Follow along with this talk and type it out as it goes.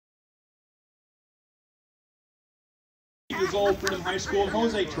years old, Freedom High School.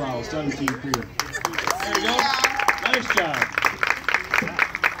 Jose Trial, 17, Freedom. There you go. Nice job.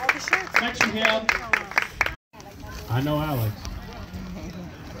 Next we have... I know Alex.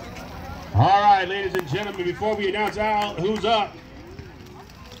 All right, ladies and gentlemen, before we announce who's up,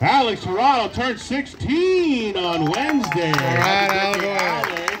 Alex Tirado turned 16 on Wednesday. All right,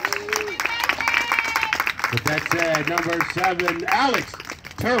 Alex. With that said, number 7, Alex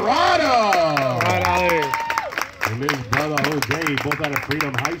Tirado. All right, Alex. And his brother Jose, both out of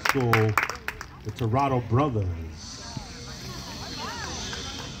Freedom High School, the Tirado brothers.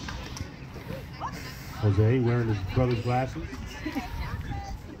 Jose wearing his brother's glasses.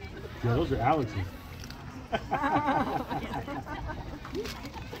 Yeah, those are Alex's.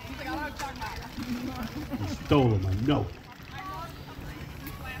 He stole them, I know.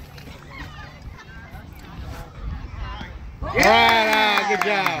 Yeah, good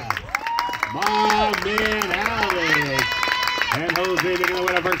job. My man, Alex. And Jose making the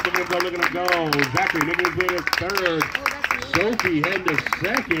way to first. Look at him go. Zachary making his way to third. Sophie heading to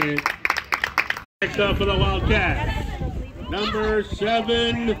second. Next up for the Wildcat. Number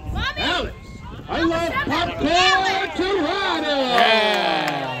 7, Alex. I love popcorn Tirado.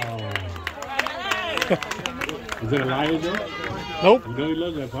 Yeah. Is it a lie, is it? Nope. You know he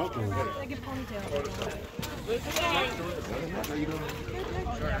loves that popcorn.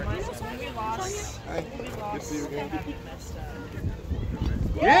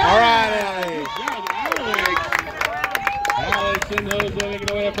 Yeah. All right, Alex. Alex and Jose making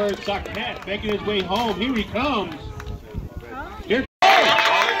their way up first. Socknet making his way home. Here he comes. Here.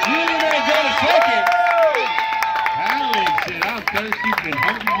 Really gonna go to second. Alex said, I'm thirsty. Been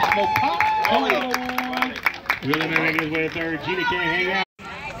hungry to smoke pop. Really making his way to third. Gina can't hang out.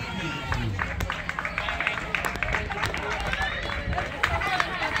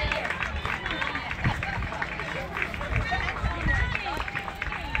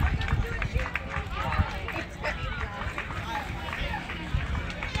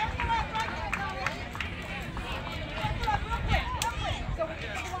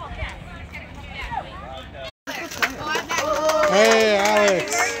 Hey,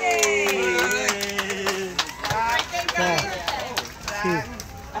 Alex.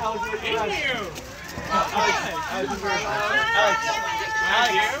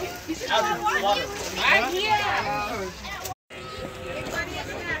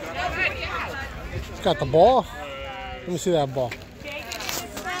 He's got the ball. Let me see that ball.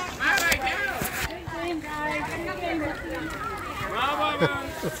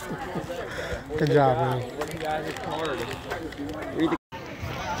 Good job, man.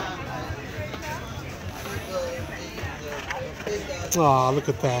 Oh, look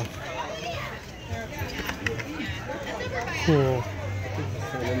at that. Cool.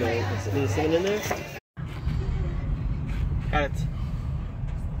 Is someone in there? Got it.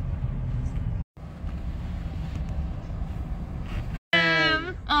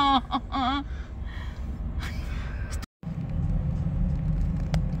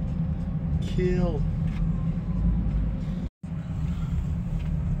 Kill.